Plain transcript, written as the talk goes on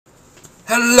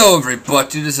Hello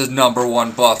everybody, this is number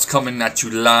one boss coming at you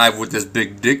live with this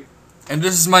big dick. And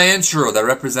this is my intro that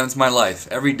represents my life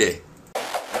every day.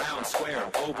 Round, square,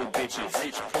 oval bitches,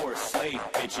 rich, poor, slave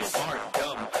bitches, smart,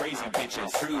 dumb, crazy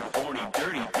bitches, crude, horny,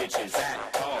 dirty bitches,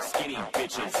 fat, tall, skinny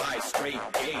bitches, bi, straight,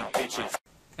 gay bitches.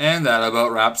 And that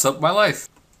about wraps up my life.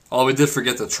 Oh, we did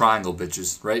forget the triangle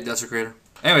bitches, right, Desecrator?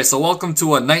 Anyway, so welcome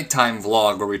to a nighttime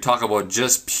vlog where we talk about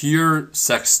just pure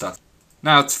sex stuff.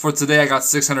 Now, for today, I got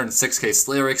 606k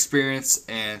Slayer experience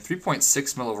and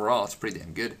 3.6 mil overall. It's pretty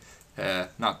damn good.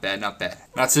 Not bad, not bad.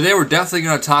 Now, today we're definitely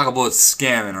going to talk about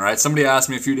scamming, alright? Somebody asked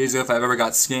me a few days ago if I've ever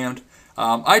got scammed.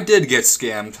 I did get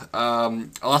scammed.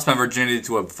 I lost my virginity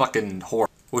to a fucking whore.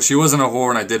 Well, she wasn't a whore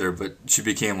when I did her, but she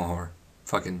became a whore.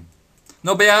 Fucking...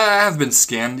 No, but yeah, I have been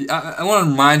scammed. I want to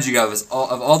remind you guys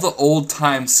of all the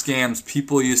old-time scams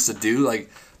people used to do, like...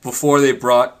 Before they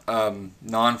brought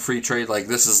non-free trade, like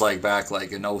this is like back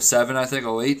like in 07, I think,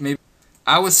 08 maybe.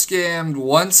 I was scammed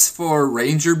once for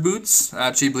Ranger boots.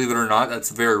 Actually, believe it or not, that's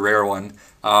a very rare one.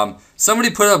 Somebody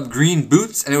put up green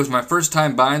boots, and it was my first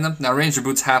time buying them. Now, Ranger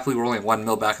boots happily were only 1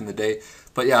 mil back in the day.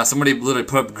 But yeah, somebody literally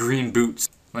put up green boots.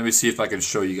 Let me see if I can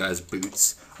show you guys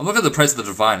boots. I'm looking at the price of the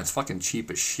Divine. It's fucking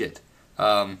cheap as shit.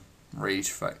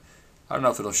 Rage fight. I don't know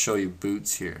if it'll show you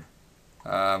boots here.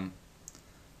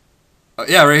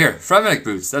 Yeah, right here. Fremennik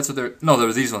boots. That's what they're... No, there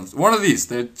were these ones. One of these.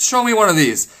 They show me one of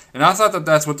these. And I thought that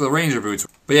that's what the Ranger boots were.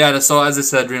 But yeah, so as I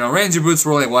said, you know, Ranger boots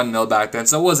were only 1 mil back then,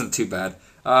 so it wasn't too bad.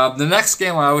 The next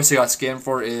scam I obviously got scammed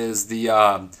for is the...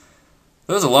 there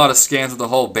was a lot of scams with the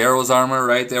whole Barrows armor,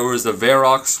 right? There was the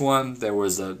Verox one. There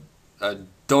was a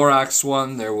Dorax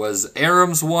one. There was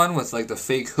Aram's one with, like, the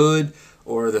fake hood.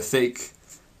 Or the fake...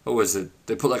 What was it?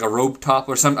 They put, like, a rope top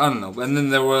or something. I don't know. And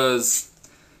then there was...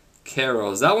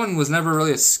 Carols. That one was never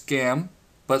really a scam,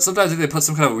 but sometimes they put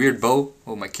some kind of weird bow.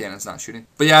 Oh, my cannon's not shooting.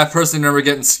 But yeah, I personally remember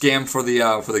getting scammed for the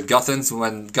Guthans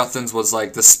when Guthans was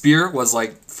like the spear was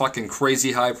like fucking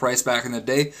crazy high price back in the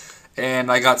day, and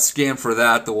I got scammed for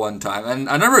that the one time. And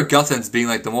I remember Guthans being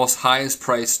like the most highest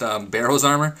priced Barrows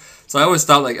armor. So I always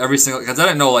thought like every single because I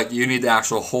didn't know like you need the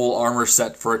actual whole armor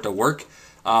set for it to work.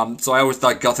 So I always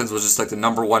thought Guthans was just like the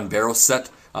 #1 Barrows set,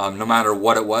 no matter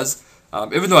what it was.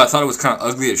 Even though I thought it was kind of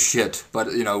ugly as shit,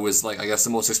 but you know it was like I guess the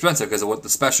most expensive because of what the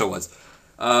special was.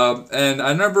 And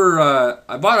I remember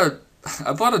I bought a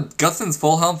Guthans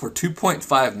full helm for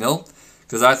 2.5 mil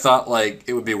because I thought like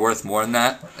it would be worth more than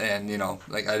that, and you know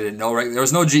like I didn't know, right? There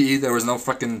was no GE, there was no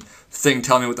freaking thing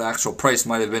telling me what the actual price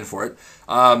might have been for it.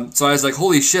 So I was like,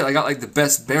 holy shit, I got like the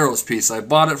best Barrows piece. So I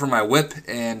bought it for my whip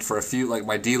and for a few like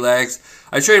my D-lags.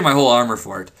 I traded my whole armor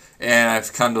for it. And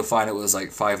I've come to find it was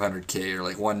like 500k or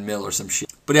like 1 mil or some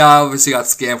shit. But yeah, I obviously got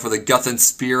scammed for the Guthan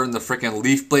spear and the freaking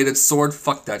leaf-bladed sword.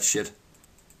 Fuck that shit.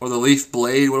 Or the leaf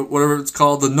blade, whatever it's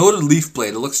called. The noted leaf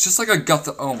blade. It looks just like a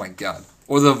Guthan. Oh my god.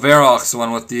 Or the Verox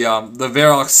one with the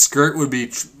Verox skirt would be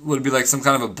like some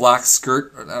kind of a black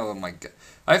skirt. Oh my god.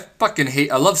 I fucking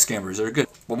hate. I love scammers. They're good.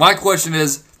 Well, my question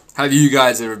is, have you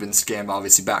guys ever been scammed?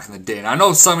 Obviously, back in the day, and I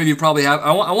know some of you probably have.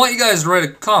 I want you guys to write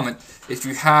a comment if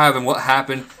you have and what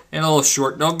happened. In a little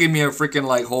short. Don't give me a freaking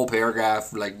like whole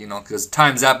paragraph, like you know, because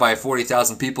times that by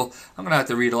 40,000 people, I'm gonna have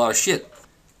to read a lot of shit.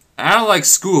 And I don't like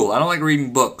school. I don't like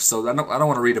reading books, so I don't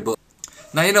want to read a book.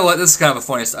 Now you know what? This is kind of a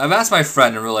funny story. I've asked my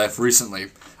friend in real life recently.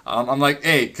 I'm like,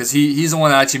 hey, because he's the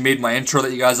one that actually made my intro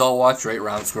that you guys all watch, right?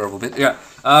 Round square a bit. Yeah.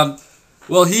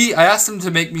 Well, I asked him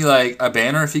to make me like a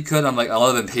banner if he could. I'm like, I'll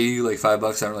let him pay you like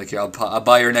 $5. I'm like, here, I'll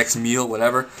buy your next meal,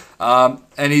 whatever.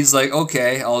 And he's like,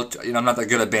 okay, I'm not that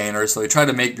good at banners, so he tried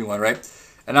to make me one, right?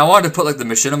 And I wanted to put like the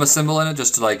machinima symbol in it,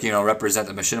 just to like represent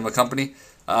the machinima company.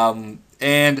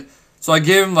 And so I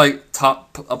gave him like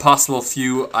a possible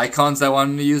few icons that I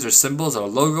wanted to use or symbols or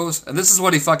logos, and this is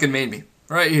what he fucking made me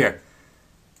right here.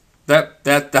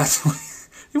 That's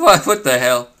what the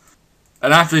hell.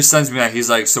 And after he sends me that,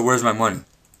 he's like, so where's my money?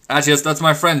 Actually, that's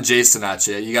my friend Jason,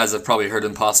 actually. You guys have probably heard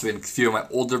him possibly in a few of my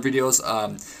older videos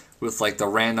with, like, the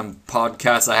random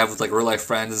podcasts I have with, like, real-life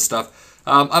friends and stuff.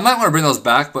 I might want to bring those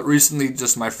back, but recently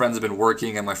just my friends have been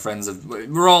working and my friends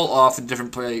we're all off in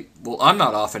different places. Well, I'm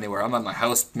not off anywhere. I'm at my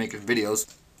house making videos.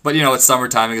 But, you know, it's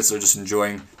summertime. I guess they're just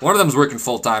enjoying. One of them's working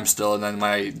full-time still, and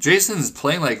then Jason's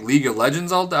playing, like, League of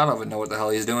Legends all day. I don't even know what the hell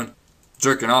he's doing.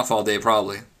 Jerking off all day,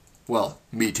 probably. Well,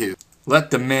 me too.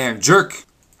 Let the man jerk.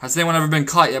 Has anyone ever been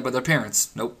caught yet by their parents?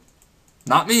 Nope.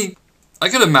 Not me. I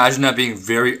could imagine that being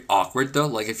very awkward, though.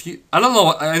 Like, I don't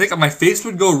know, I think my face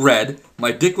would go red,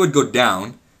 my dick would go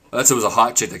down. Unless it was a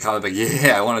hot chick that caught me, like,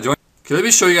 yeah, I want to join. Okay, let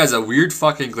me show you guys a weird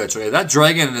fucking glitch. Okay, that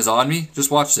dragon is on me. Just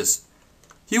watch this.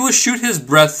 He will shoot his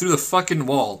breath through the fucking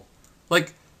wall.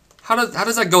 Like, How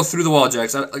does that go through the wall,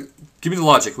 Jax? Like, give me the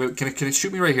logic. Wait, can it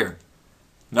shoot me right here?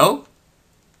 No?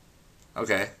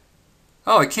 Okay.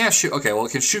 Oh, it can't shoot. Okay, well,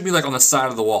 it can shoot me like on the side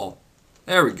of the wall.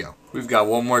 There we go. We've got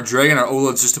one more dragon. Our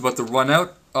OLED's just about to run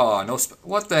out. Oh, no.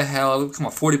 What the hell? Come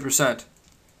on, 40%.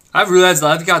 I've realized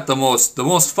that I've got the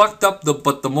most fucked up,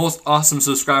 but the most awesome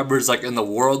subscribers like in the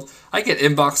world. I get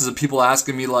inboxes of people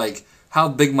asking me like how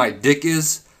big my dick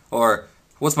is, or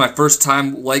what's my first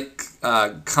time like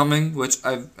coming, which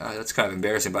that's kind of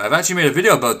embarrassing, but I've actually made a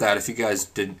video about that. If you guys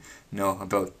didn't know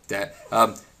about that,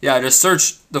 yeah, just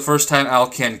search the first time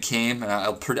Alcan came, and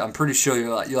I'm pretty sure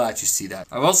you'll actually see that.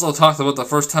 I've also talked about the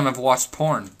first time I've watched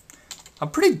porn. I'm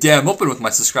pretty damn open with my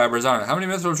subscribers, aren't I? How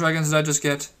many Mithril Dragons did I just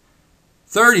get?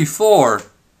 34.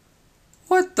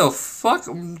 What the fuck?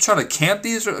 I'm trying to camp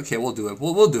these? Okay, we'll do it.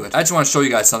 We'll do it. I just want to show you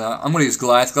guys something. I'm going to use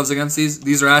Goliath gloves against these.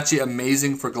 These are actually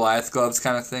amazing for Goliath gloves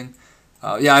kind of thing.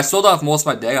 Yeah, I sold off most of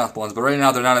my Dagoth ones, but right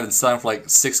now they're not even selling for like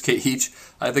 6K each.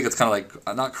 I think it's kind of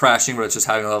like, not crashing, but it's just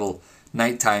having a little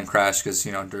nighttime crash because,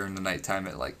 you know, during the nighttime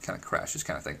it like kind of crashes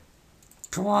kind of thing.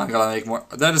 Come on, I gotta make more.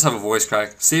 Did I just have a voice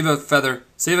crack? Save a feather.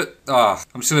 Save it. Oh,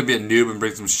 I'm just gonna be a noob and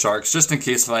bring some sharks just in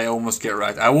case if I almost get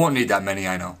wrecked. I won't need that many,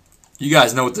 I know. You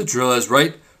guys know what the drill is,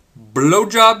 right?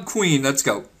 Blowjob queen. Let's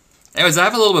go. Anyways, I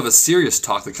have a little bit of a serious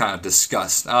talk to kind of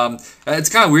discuss. It's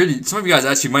kind of weird. Some of you guys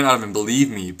actually might not even believe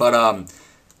me, but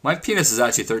my penis is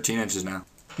actually 13 inches now.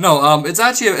 No,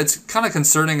 it's kind of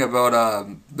concerning about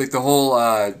like the whole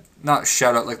not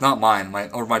shout out, like not mine,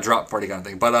 my drop party kind of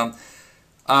thing, but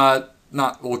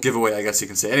giveaway, I guess you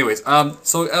can say. Anyways,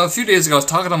 so a few days ago, I was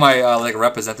talking to my like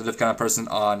representative kind of person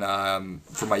on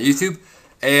for my YouTube,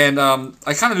 and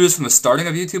I kind of knew this from the starting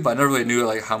of YouTube, but I never really knew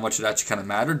like how much it actually kind of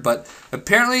mattered. But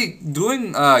apparently,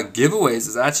 doing giveaways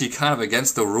is actually kind of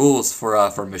against the rules for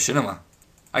machinima.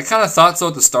 I kind of thought so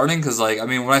at the starting, because like I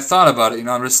mean, when I thought about it, you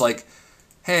know, I'm just like,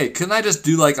 hey, couldn't I just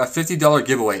do like a $50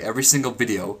 giveaway every single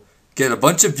video? Get a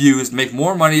bunch of views, make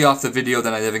more money off the video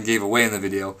than I even gave away in the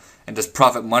video, and just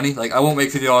profit money. Like, I won't make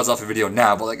 $50 off a video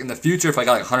now, but like in the future, if I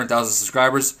got like 100,000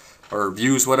 subscribers or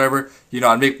views, whatever, you know,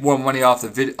 I'd make more money off the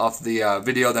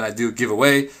video than I do give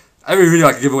away. Every video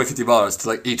I could give away $50 to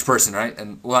like each person, right?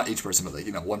 And well, not each person, but like,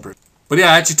 you know, one person. But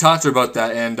yeah, I actually talked to her about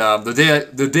that, and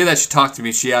the day that she talked to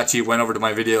me, she actually went over to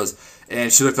my videos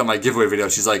and she looked at my giveaway video.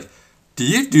 She's like, do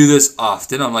you do this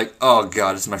often? I'm like, oh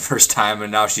god, it's my first time,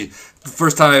 and now the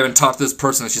first time I even talked to this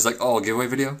person, and she's like, oh, giveaway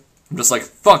video? I'm just like,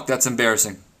 fuck, that's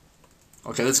embarrassing.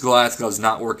 Okay, this Goliath glove is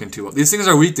not working too well. These things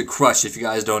are weak to crush, if you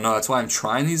guys don't know. That's why I'm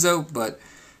trying these out, but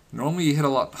normally you hit a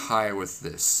lot higher with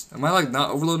this. Am I like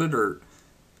not overloaded, or...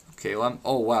 Okay, well,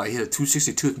 oh wow, he hit a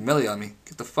 262 with melee on me.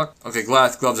 Get the fuck... Okay,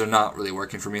 Goliath gloves are not really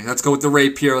working for me. Let's go with the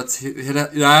rapier. Let's hit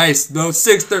it. Nice! No,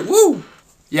 6-3. Woo!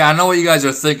 Yeah, I know what you guys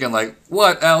are thinking, like,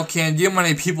 what, Alcan, do you know how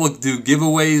many people do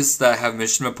giveaways that have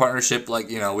machinima partnership? Like,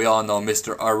 you know, we all know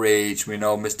Mr. RH, we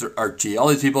know Mr. Archie, all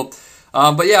these people.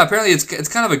 But yeah, apparently it's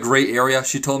kind of a gray area,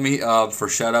 she told me, for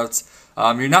shoutouts.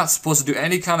 You're not supposed to do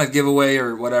any kind of giveaway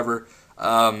or whatever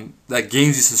that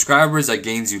gains you subscribers, that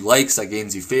gains you likes, that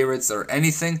gains you favorites, or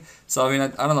anything. So, I mean, I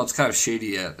don't know, it's kind of shady,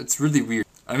 yeah. It's really weird.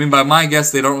 I mean, by my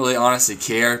guess, they don't really honestly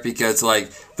care, because,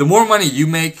 like, the more money you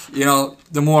make, you know,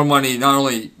 the more money not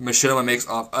only Machinima makes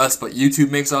off us, but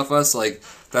YouTube makes off us. Like,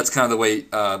 that's kind of the way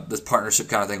this partnership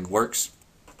kind of thing works.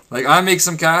 Like, I make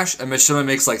some cash, and Machinima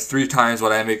makes, like, 3 times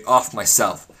what I make off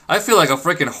myself. I feel like a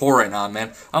freaking whore right now,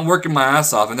 man. I'm working my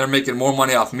ass off, and they're making more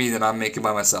money off me than I'm making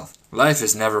by myself. Life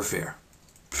is never fair.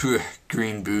 Phew,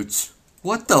 green boots.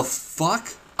 What the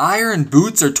fuck? Iron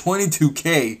boots are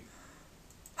 22K.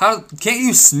 How can't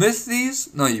you smith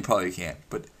these? No, you probably can't.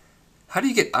 But how do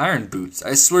you get iron boots?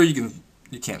 I swear you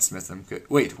can't smith them. Good.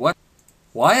 Wait, what?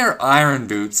 Why are iron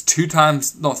boots 3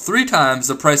 times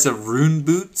the price of rune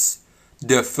boots?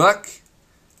 The fuck?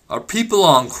 Are people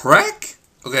on crack?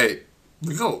 Okay,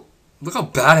 look how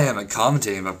bad I am at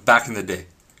commentating about back in the day.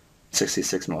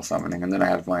 66 mil summoning, and then I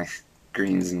have my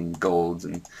greens and golds,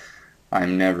 and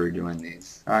I'm never doing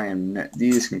these.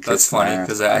 These can kiss. That's funny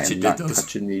because I actually did those. I'm not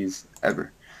touching these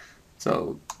ever.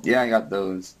 So, yeah, I got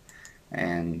those,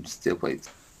 and steel plates.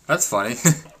 That's funny.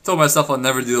 Told myself I'll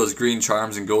never do those green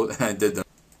charms and gold, and I did them.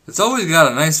 It's always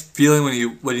got a nice feeling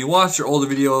when you watch your older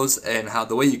videos and how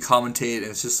the way you commentate, and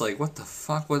it's just like, what the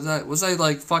fuck was that? Was I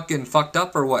like fucking fucked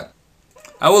up or what?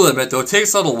 I will admit though, it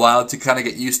takes a little while to kind of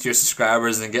get used to your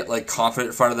subscribers and get like confident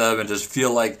in front of them and just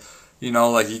feel like, you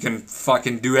know, like you can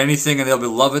fucking do anything and they'll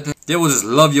love it. They will just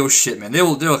love your shit, man.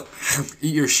 They'll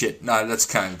eat your shit. Nah, that's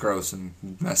kind of gross and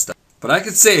messed up. But I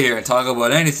could sit here and talk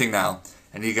about anything now,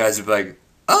 and you guys would be like,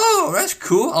 oh, that's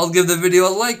cool, I'll give the video a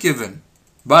like given.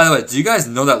 By the way, do you guys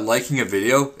know that liking a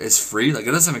video is free? Like,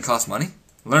 it doesn't even cost money?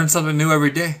 Learn something new every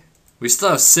day. We still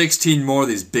have 16 more of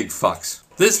these big fucks.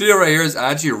 This video right here is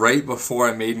actually right before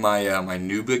I made my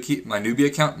newbie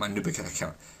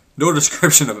account. No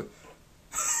description of it.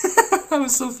 That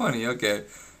was so funny. Okay.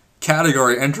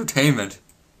 Category entertainment.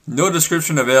 No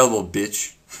description available,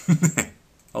 bitch.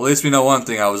 At least we know one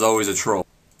thing, I was always a troll.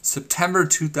 September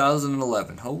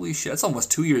 2011. Holy shit, that's almost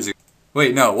 2 years ago.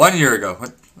 Wait, no, 1 year ago.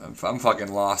 I'm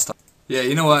fucking lost. Yeah,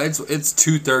 you know what? It's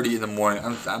 2:30 in the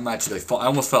morning. I'm actually I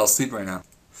almost fell asleep right now.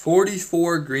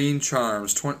 44 green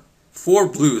charms, 4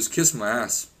 blues. Kiss my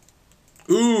ass.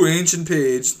 Ooh, ancient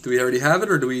page. Do we already have it,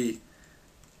 or do we?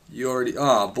 You already?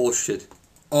 Ah, bullshit.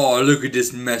 Oh, look at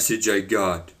this message I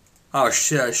got. Oh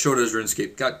shit, I showed us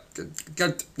RuneScape.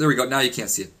 Got. There we go. Now you can't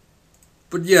see it.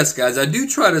 But yes, guys, I do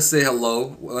try to say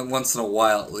hello once in a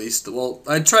while at least. Well,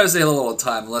 I try to say hello all the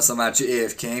time unless I'm actually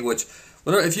AFKing, which,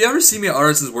 if you ever see me at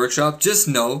Artisan's Workshop, just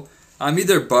know I'm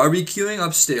either barbecuing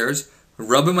upstairs,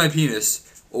 rubbing my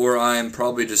penis, or I'm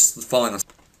probably just falling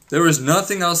asleep. There is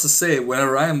nothing else to say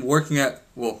whenever I am working at,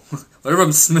 well, whenever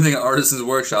I'm smithing at Artisan's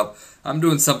Workshop, I'm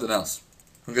doing something else.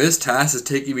 Okay, this task is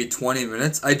taking me 20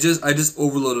 minutes. I just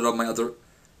overloaded on my other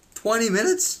 20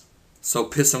 minutes? So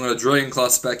pissed, I'm going to Dragon Claw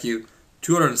spec you.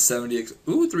 270,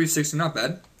 ooh, 360, not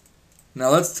bad.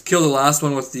 Now let's kill the last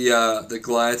one with the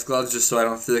Goliath gloves, just so I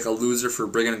don't feel like a loser for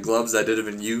bringing in gloves I didn't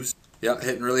even use. Yeah,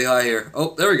 hitting really high here.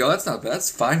 Oh, there we go, that's not bad.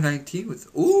 That's 519 with,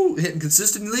 ooh, hitting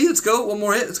consistently. Let's go, one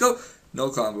more hit, let's go.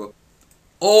 No combo.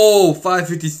 Oh,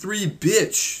 553,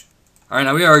 bitch. Alright,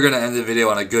 now we are going to end the video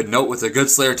on a good note with a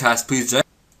good Slayer task, please, Jack.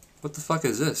 What the fuck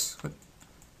is this? What?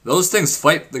 Those things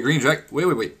fight the green dragon.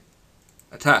 Wait.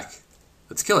 Attack.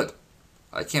 Let's kill it.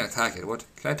 I can't attack it. What?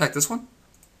 Can I attack this one?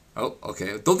 Oh,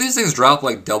 okay. Don't these things drop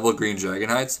like double green dragon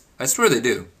hides? I swear they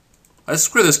do. I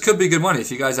swear this could be good money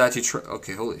if you guys actually try.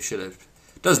 Okay, holy shit. It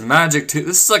does magic too.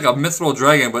 This is like a mithril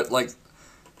dragon, but like,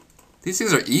 these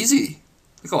things are easy.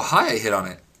 Look how high I hit on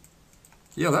it.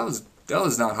 Yeah, that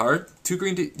was not hard. 2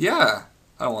 green yeah.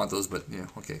 I don't want those, but yeah,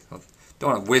 okay.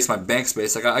 Don't want to waste my bank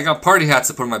space. I got party hats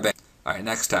to put in my bank. Alright,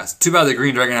 next task. Too bad the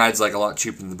green dragon hide's like a lot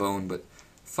cheaper than the bone, but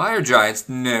fire giants,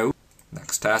 no.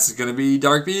 Next task is going to be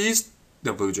Dark Beast.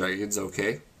 The blue dragons,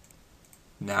 okay.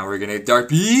 Now we're going to Dark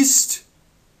Beast.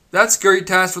 That's a great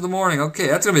task for the morning. Okay,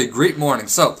 that's going to be a great morning.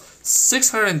 So,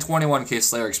 621k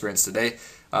Slayer experience today.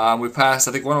 We passed,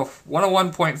 I think,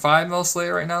 101.5 mil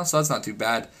Slayer right now, so that's not too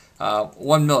bad.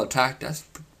 1 mil attack, that's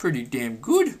pretty damn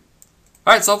good.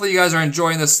 Alright, so hopefully you guys are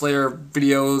enjoying this Slayer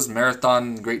videos,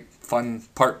 marathon, great fun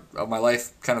part of my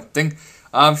life kind of thing.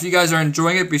 If you guys are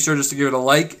enjoying it, be sure just to give it a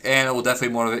like, and it will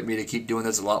definitely motivate me to keep doing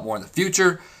this a lot more in the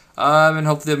future. And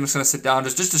hopefully I'm just going to sit down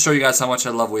just to show you guys how much I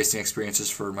love wasting experiences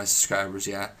for my subscribers,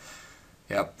 yeah.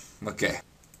 Yep, okay.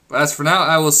 But as for now,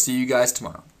 I will see you guys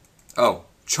tomorrow. Oh,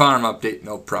 charm update,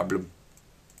 no problem.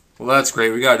 Well, that's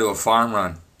great. We got to do a farm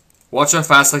run. Watch how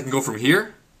fast I can go from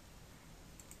here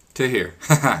to here.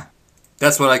 Haha.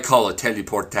 That's what I call a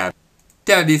teleport tab.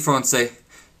 Daddy Francais.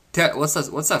 What's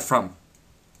that from?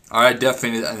 Alright,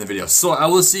 definitely need to end the video. So I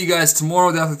will see you guys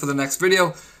tomorrow, definitely for the next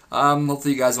video.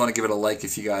 Hopefully you guys want to give it a like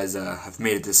if you guys have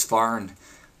made it this far. And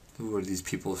who are these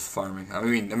people farming? I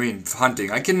mean hunting.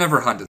 I can never hunt.